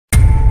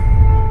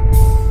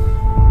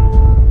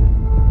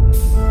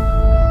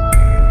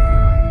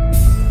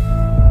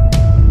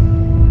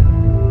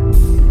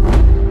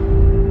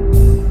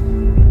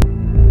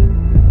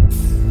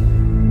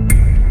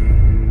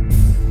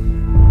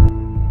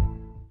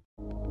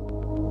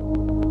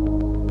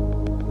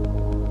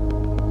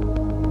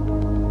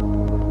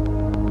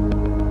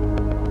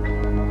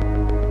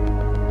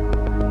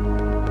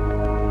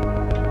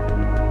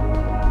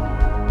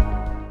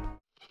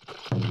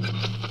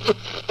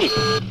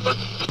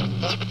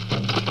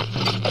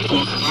Hi,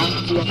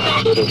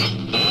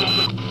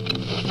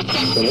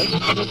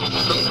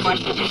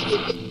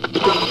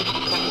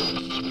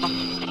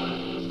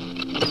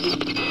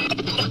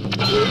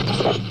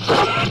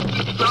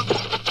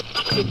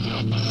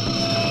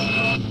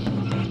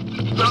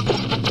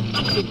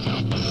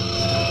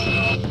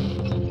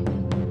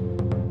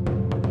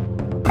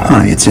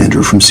 it's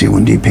Andrew from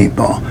C1D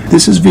Paintball.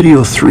 This is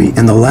video 3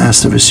 and the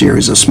last of a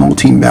series of small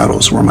team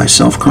battles where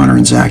myself, Connor,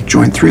 and Zach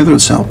joined 3 other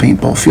LaSalle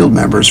Paintball field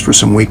members for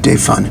some weekday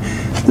fun.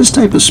 This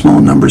type of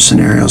small number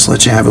scenarios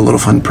lets you have a little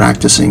fun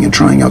practicing and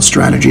trying out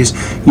strategies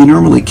you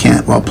normally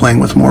can't while playing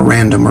with more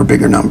random or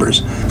bigger numbers.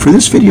 For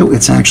this video,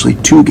 it's actually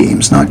 2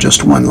 games, not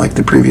just 1 like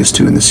the previous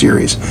 2 in the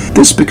series.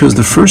 This because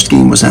the first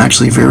game was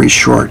actually very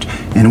short,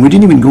 and we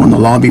didn't even go in the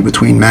lobby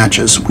between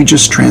matches. We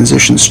just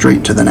transitioned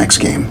straight to the next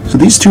game. So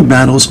these 2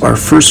 battles are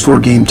first floor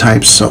game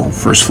types, so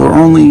first floor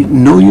only,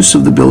 no use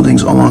of the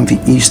buildings along the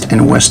east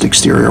and west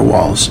exterior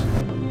walls.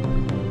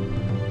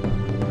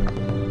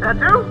 That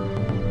you?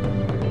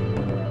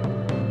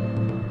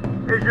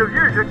 Et je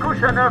vieux, je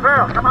couche à 9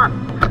 heures, come on.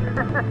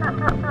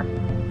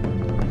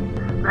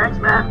 Thanks,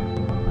 man.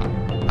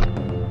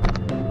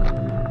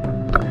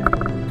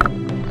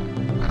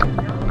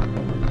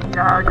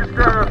 Yeah, just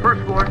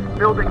first floor,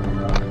 building,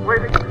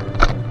 waiting.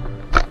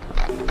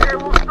 Okay,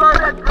 we'll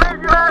start at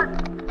graveyard.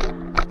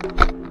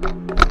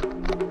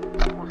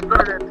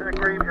 Start at the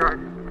graveyard.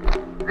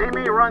 They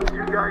may run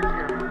 2 guys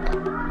here.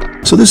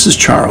 So this is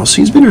Charles.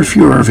 He's been in a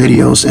few of our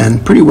videos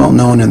and pretty well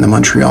known in the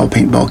Montreal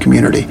paintball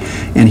community,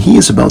 and he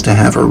is about to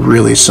have a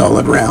really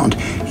solid round.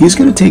 He's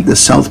going to take the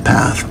south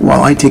path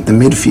while I take the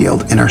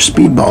midfield and our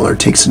speedballer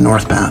takes the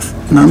north path.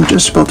 And I'm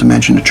just about to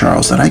mention to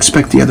Charles that I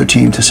expect the other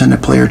team to send a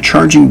player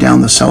charging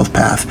down the south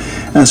path.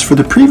 As for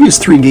the previous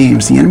 3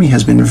 games, the enemy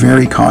has been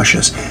very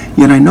cautious,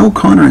 yet I know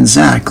Connor and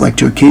Zach like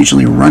to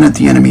occasionally run at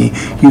the enemy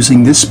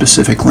using this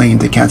specific lane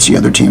to catch the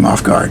other team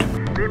off guard.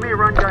 They may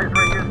run guys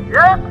right here.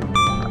 Yep!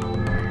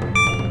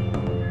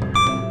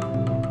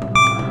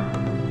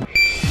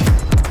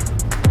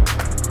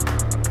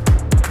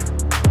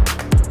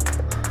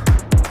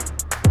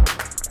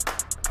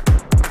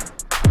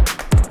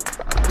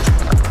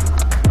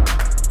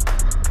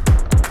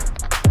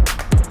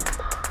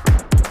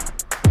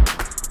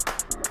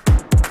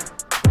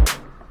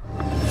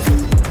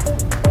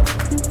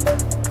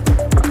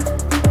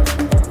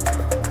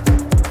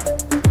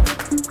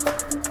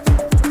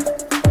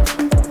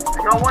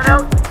 One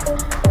out.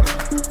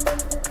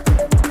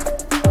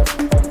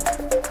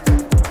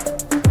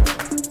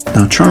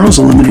 Now Charles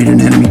eliminated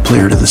an enemy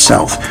player to the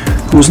south,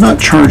 who was not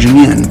charging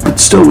in, but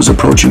still was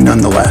approaching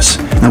nonetheless.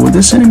 Now with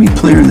this enemy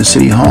player in the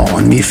City Hall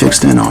and me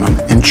fixed in on him,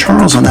 and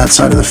Charles on that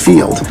side of the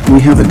field, we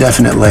have a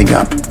definite leg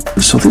up.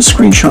 So this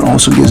screenshot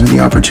also gives me the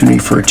opportunity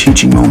for a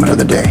teaching moment of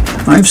the day.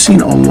 I've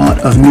seen a lot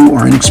of new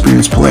or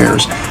inexperienced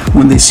players,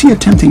 when they see a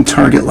tempting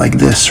target like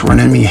this where an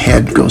enemy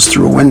head goes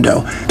through a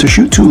window, to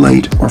shoot too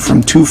late or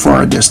from too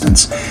far a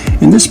distance.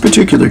 In this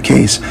particular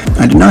case,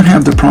 I did not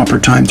have the proper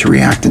time to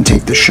react and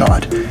take the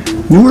shot.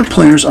 Newer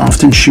players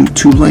often shoot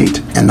too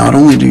late, and not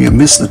only do you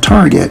miss the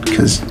target,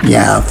 because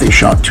yeah, they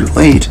shot too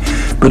late,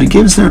 but it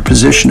gives their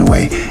position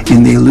away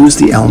and they lose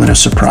the element of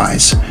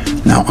surprise.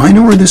 Now I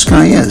know where this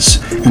guy is,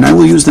 and I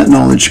will use that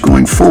knowledge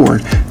going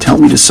forward to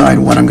help me decide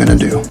what I'm going to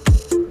do.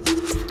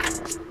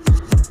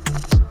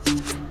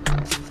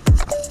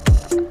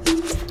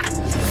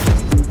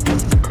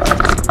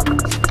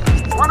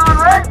 One on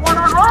right, one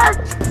on right!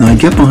 Now I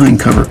get behind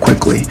cover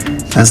quickly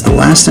as the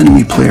last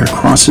enemy player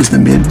crosses the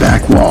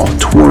mid-back wall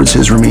towards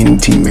his remaining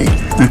teammate.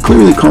 I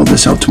clearly called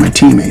this out to my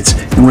teammates,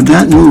 and with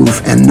that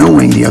move and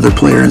knowing the other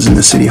player is in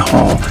the City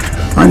Hall,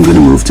 I'm going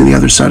to move to the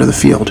other side of the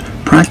field,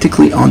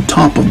 practically on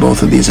top of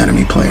both of these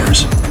enemy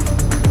players.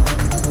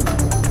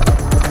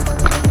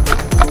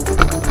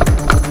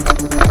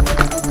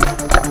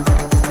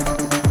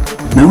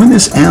 Now in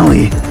this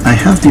alley, I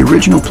have the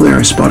original player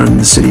I spotted in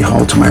the City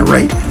Hall to my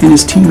right, and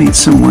his teammate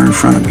somewhere in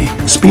front of me.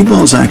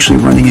 Speedball is actually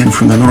running in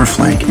from the north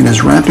flank and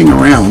is wrapping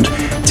around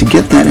to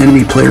get that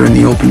enemy player in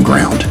the open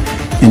ground.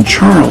 And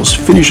Charles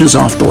finishes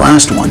off the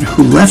last one,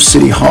 who left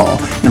City Hall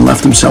and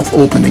left himself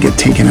open to get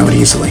taken out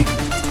easily.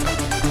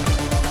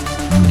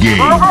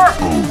 Game over!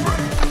 over.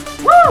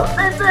 Woo!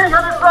 Same thing,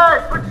 other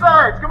side, switch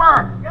sides, come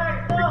on!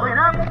 You clean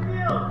up?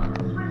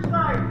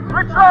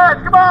 Switch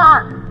sides, come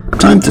on!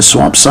 Time to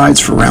swap sides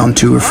for round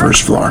 2 of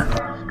first floor.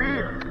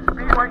 Speed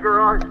my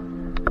garage.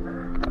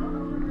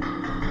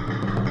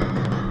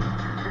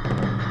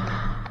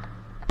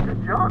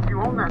 Good job,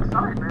 you own that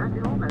side, man,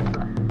 you own that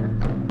side.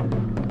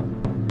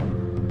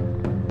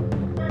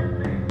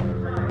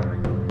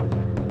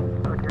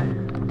 Okay.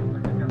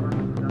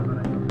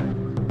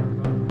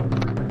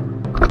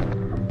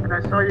 And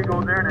I saw you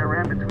go there and I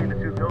ran between the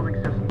 2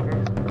 buildings just in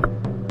case.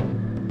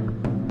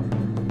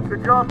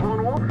 Good job,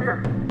 Lone Wolf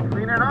here.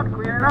 Clean it up,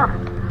 clean it up.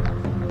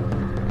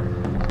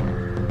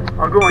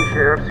 I'll go in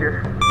sheriff's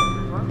here.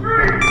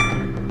 3,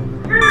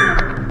 2,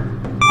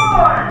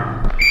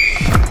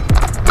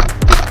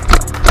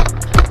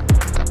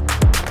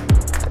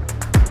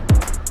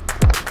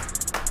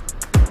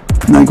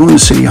 1. and I go into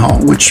City Hall,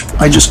 which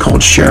I just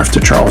called Sheriff to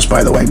Charles,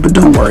 by the way, but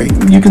don't worry,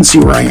 you can see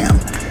where I am.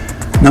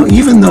 Now,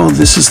 even though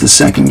this is the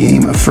second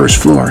game of First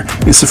Floor,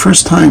 it's the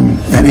first time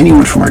that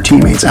anyone from our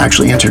teammates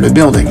actually entered a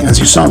building. As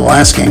you saw the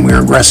last game, we were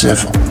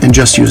aggressive and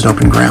just used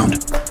open ground.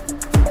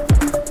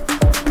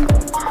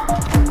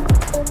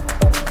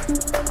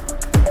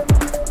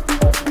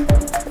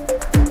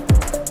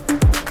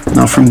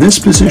 Now from this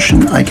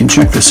position, I can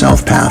check the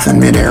south path and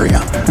mid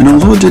area. And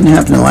although it didn't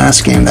happen in the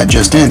last game that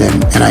just ended,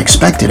 and I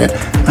expected it,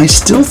 I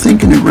still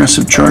think an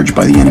aggressive charge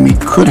by the enemy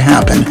could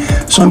happen,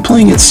 so I'm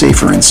playing it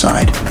safer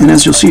inside. And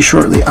as you'll see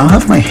shortly, I'll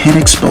have my head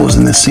exposed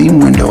in the same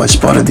window I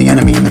spotted the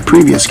enemy in the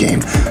previous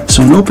game,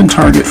 so an open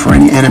target for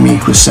any enemy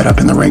who's set up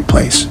in the right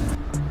place.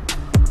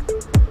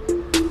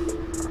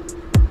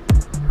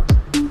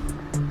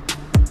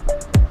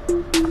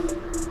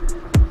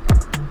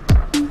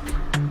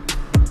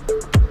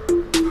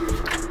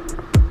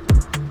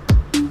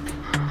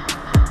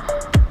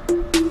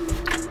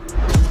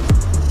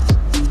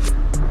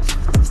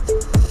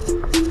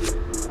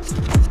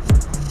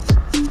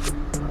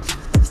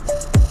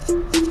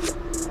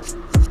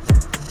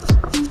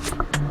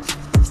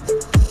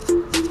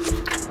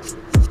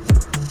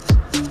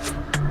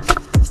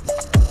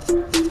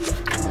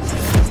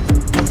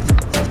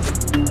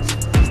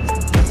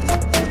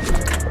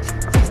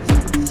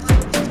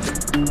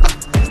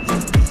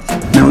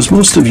 As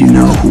most of you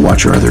know who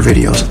watch our other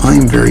videos, I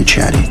am very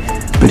chatty.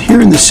 But here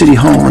in the City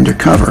Hall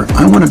undercover,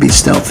 I want to be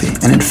stealthy,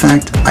 and in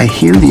fact, I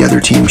hear the other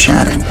team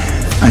chatting.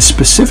 I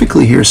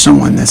specifically hear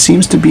someone that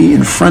seems to be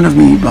in front of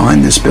me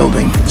behind this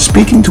building,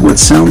 speaking to what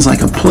sounds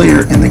like a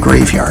player in the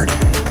graveyard.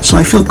 So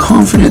I feel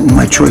confident in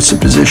my choice of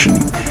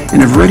positioning,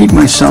 and have readied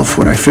myself for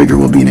what I figure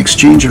will be an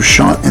exchange of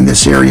shot in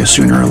this area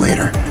sooner or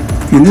later.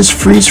 In this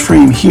freeze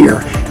frame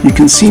here, you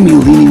can see me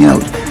leaning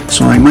out,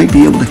 so I might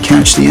be able to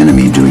catch the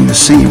enemy doing the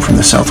same from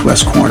the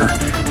southwest corner,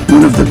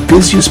 one of the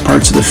busiest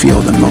parts of the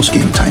field in most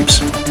game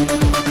types.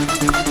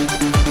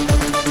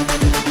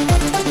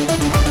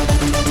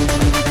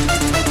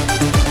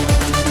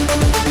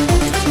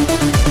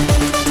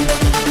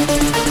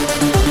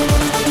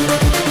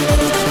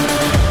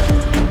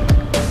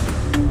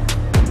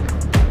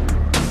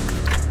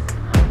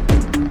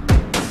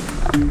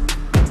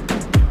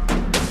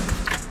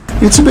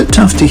 It's a bit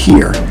tough to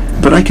hear,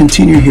 but I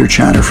continue to hear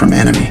chatter from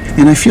enemy,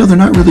 and I feel they're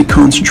not really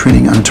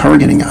concentrating on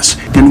targeting us,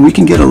 and we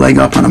can get a leg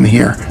up on them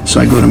here,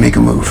 so I go to make a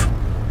move.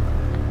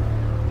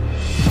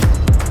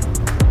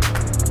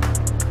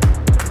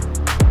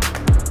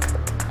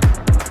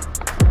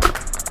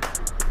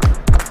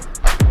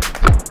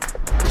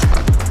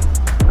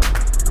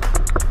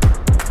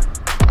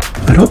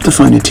 I'd hope to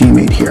find a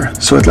teammate here,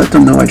 so I'd let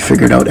them know I'd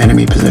figured out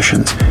enemy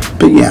positions.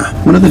 But yeah,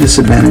 one of the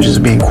disadvantages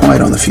of being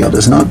quiet on the field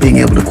is not being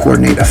able to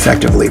coordinate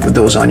effectively with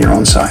those on your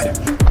own side.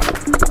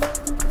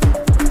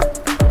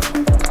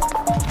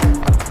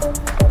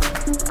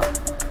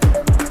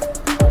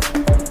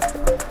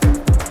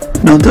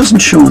 Now it doesn't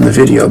show in the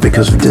video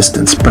because of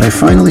distance, but I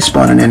finally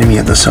spot an enemy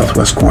at the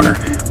southwest corner.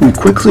 We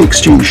quickly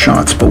exchange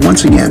shots, but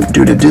once again,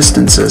 due to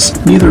distances,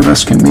 neither of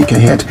us can make a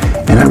hit,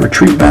 and I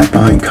retreat back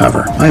behind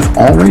cover. I've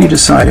already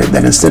decided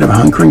that instead of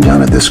hunkering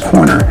down at this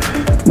corner,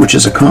 which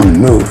is a common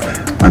move,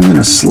 I'm going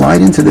to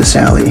slide into this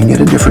alley and get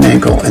a different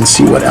angle and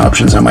see what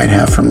options I might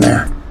have from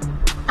there.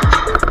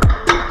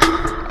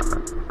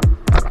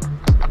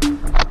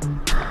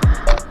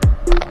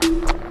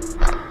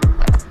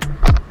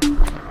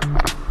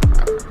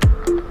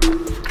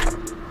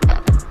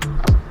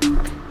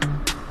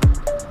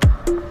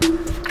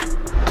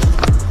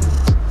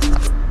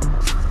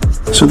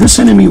 So this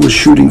enemy was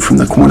shooting from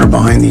the corner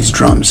behind these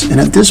drums,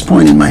 and at this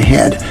point in my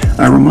head,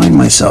 I remind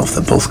myself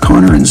that both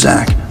Connor and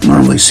Zach,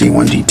 normally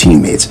C1D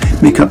teammates,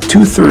 make up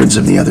 2/3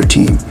 of the other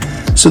team.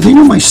 So they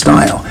know my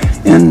style,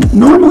 and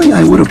normally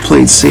I would have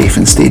played safe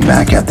and stayed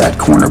back at that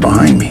corner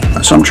behind me.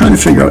 So I'm trying to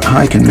figure out how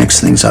I can mix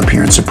things up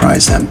here and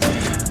surprise them.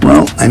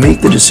 Well, I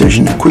make the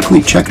decision to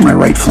quickly check my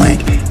right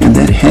flank and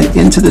then head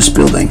into this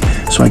building,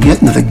 so I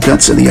get into the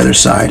guts of the other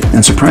side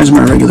and surprise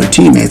my regular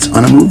teammates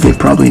on a move they've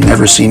probably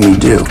never seen me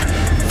do.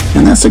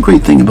 And that's the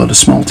great thing about a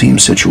small team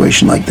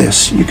situation like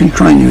this. You can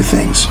try new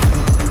things.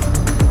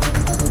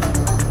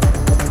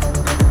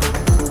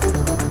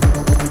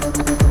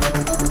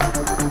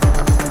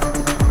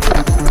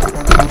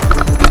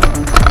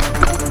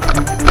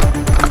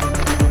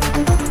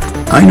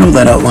 I know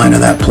that outline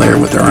of that player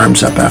with their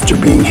arms up after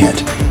being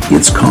hit.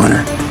 It's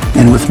Connor.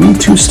 And with me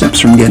 2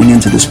 steps from getting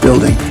into this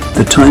building,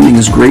 the timing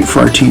is great for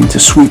our team to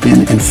sweep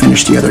in and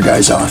finish the other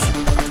guys off.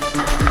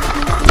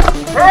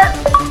 Hit!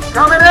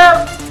 Coming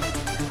out!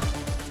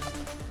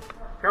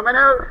 Coming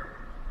out!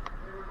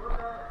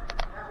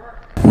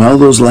 Well,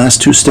 those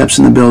last 2 steps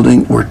in the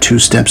building were 2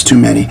 steps too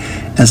many,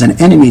 as an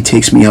enemy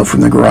takes me out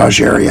from the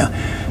garage area,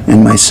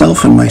 and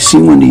myself and my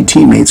C1D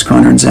teammates,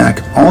 Connor and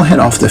Zach, all head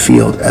off the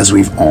field as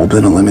we've all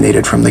been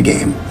eliminated from the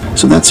game.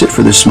 So that's it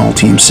for this small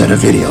team set of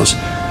videos.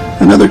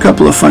 Another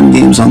couple of fun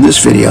games on this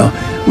video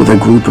with a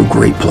group of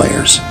great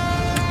players.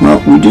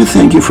 Well, we do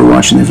thank you for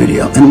watching the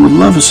video, and would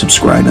love a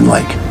subscribe and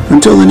like.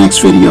 Until the next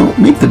video,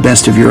 make the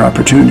best of your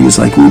opportunities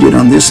like we did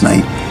on this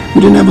night. We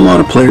didn't have a lot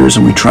of players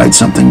and we tried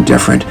something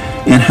different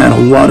and had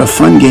a lot of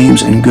fun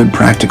games and good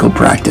practical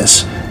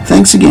practice.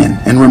 Thanks again,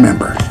 and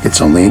remember,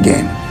 it's only a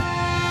game.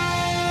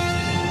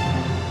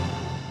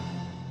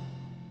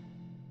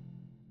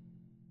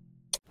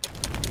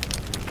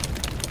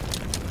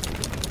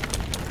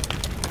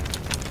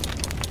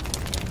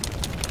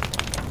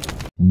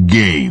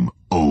 Game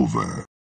over.